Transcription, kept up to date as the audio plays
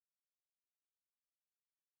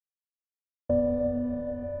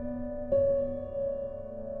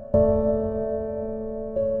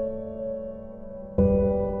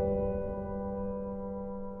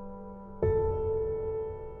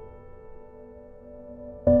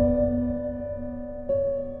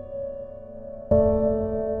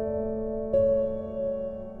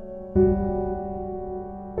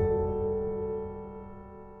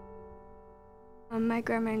my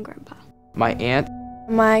grandma and grandpa. My aunt.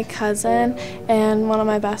 My cousin and one of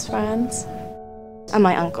my best friends. And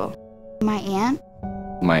my uncle. My aunt.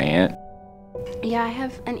 My aunt. Yeah, I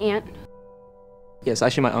have an aunt. Yes,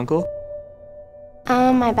 actually my uncle.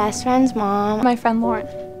 My best friend's mom. My friend Lauren.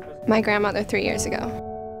 My grandmother 3 years ago.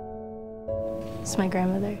 It's my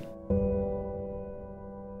grandmother.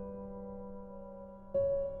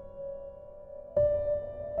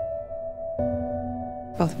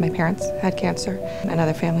 Both of my parents had cancer, and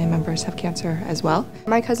other family members have cancer as well.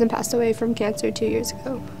 My cousin passed away from cancer 2 years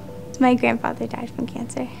ago. My grandfather died from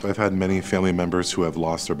cancer. I've had many family members who have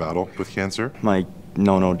lost their battle with cancer. My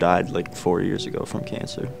nono died like 4 years ago from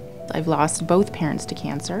cancer. I've lost both parents to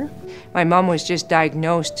cancer. My mom was just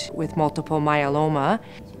diagnosed with multiple myeloma.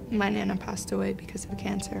 My nana passed away because of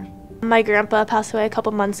cancer. My grandpa passed away a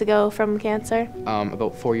couple months ago from cancer.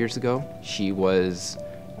 About 4 years ago, she was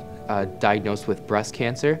diagnosed with breast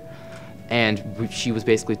cancer, and she was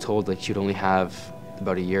basically told that she'd only have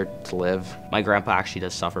about a year to live. My grandpa actually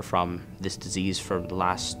does suffer from this disease for the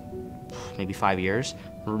last maybe 5 years.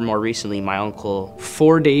 More recently, my uncle.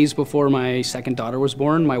 4 days before my second daughter was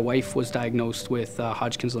born, my wife was diagnosed with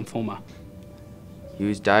Hodgkin's lymphoma. He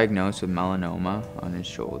was diagnosed with melanoma on his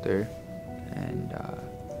shoulder, and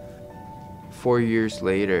 4 years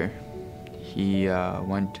later, he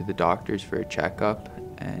went to the doctors for a checkup,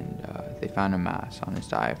 and they found a mass on his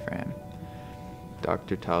diaphragm.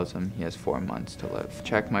 Doctor tells him he has 4 months to live.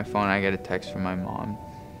 Check my phone, I get a text from my mom.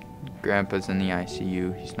 Grandpa's in the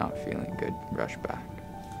ICU, he's not feeling good, rush back.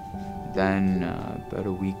 Then about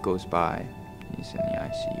a week goes by, he's in the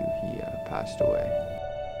ICU, he passed away.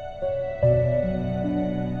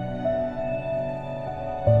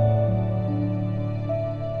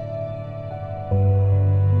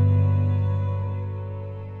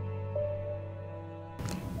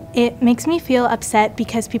 It makes me feel upset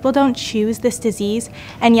because people don't choose this disease,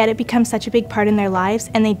 and yet it becomes such a big part in their lives,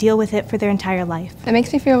 and they deal with it for their entire life. It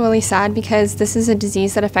makes me feel really sad because this is a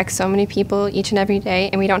disease that affects so many people each and every day,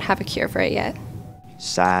 and we don't have a cure for it yet.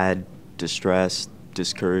 Sad, distressed,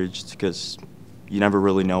 discouraged, because you never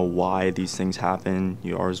really know why these things happen.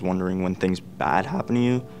 You're always wondering when things bad happen to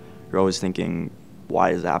you. You're always thinking,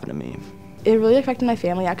 why does it happen to me? It really affected my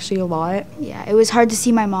family actually a lot. Yeah, it was hard to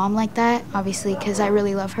see my mom like that, obviously, because I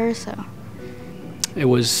really love her, so. It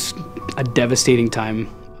was a devastating time.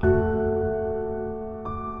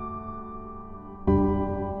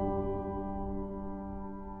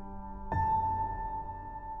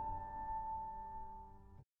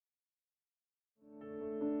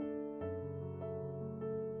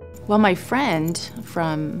 Well, my friend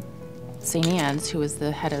from St. Anne's, who was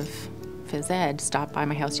the head of phys ed, stopped by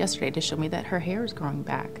my house yesterday to show me that her hair is growing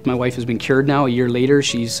back. My wife has been cured now. A year later,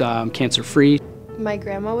 she's cancer-free. My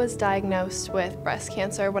grandma was diagnosed with breast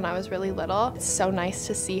cancer when I was really little. It's so nice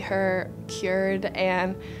to see her cured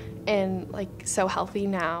and like so healthy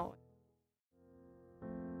now.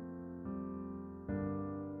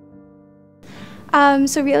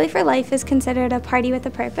 So Relay for Life is considered a party with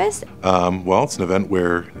a purpose. Well, it's an event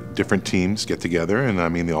where different teams get together, and I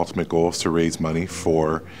mean the ultimate goal is to raise money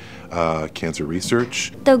for cancer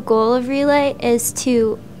research. The goal of Relay is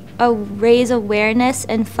to raise awareness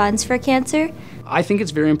and funds for cancer. I think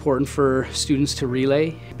it's very important for students to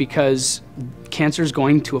relay because cancer is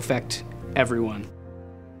going to affect everyone.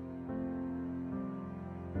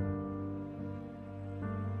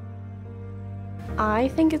 I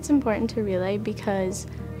think it's important to relay because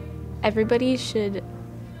everybody should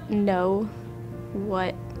know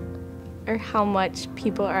what or how much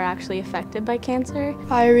people are actually affected by cancer.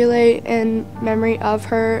 I relay in memory of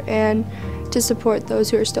her and to support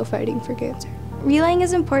those who are still fighting for cancer. Relaying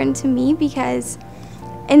is important to me because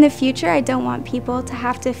in the future I don't want people to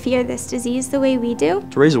have to fear this disease the way we do.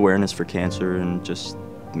 To raise awareness for cancer and just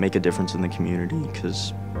make a difference in the community,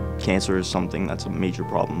 because cancer is something that's a major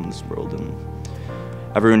problem in this world and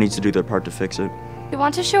everyone needs to do their part to fix it. We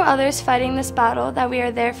want to show others fighting this battle that we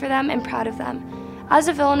are there for them and proud of them. As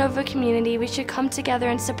a Villanova community, we should come together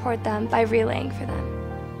and support them by relaying for them.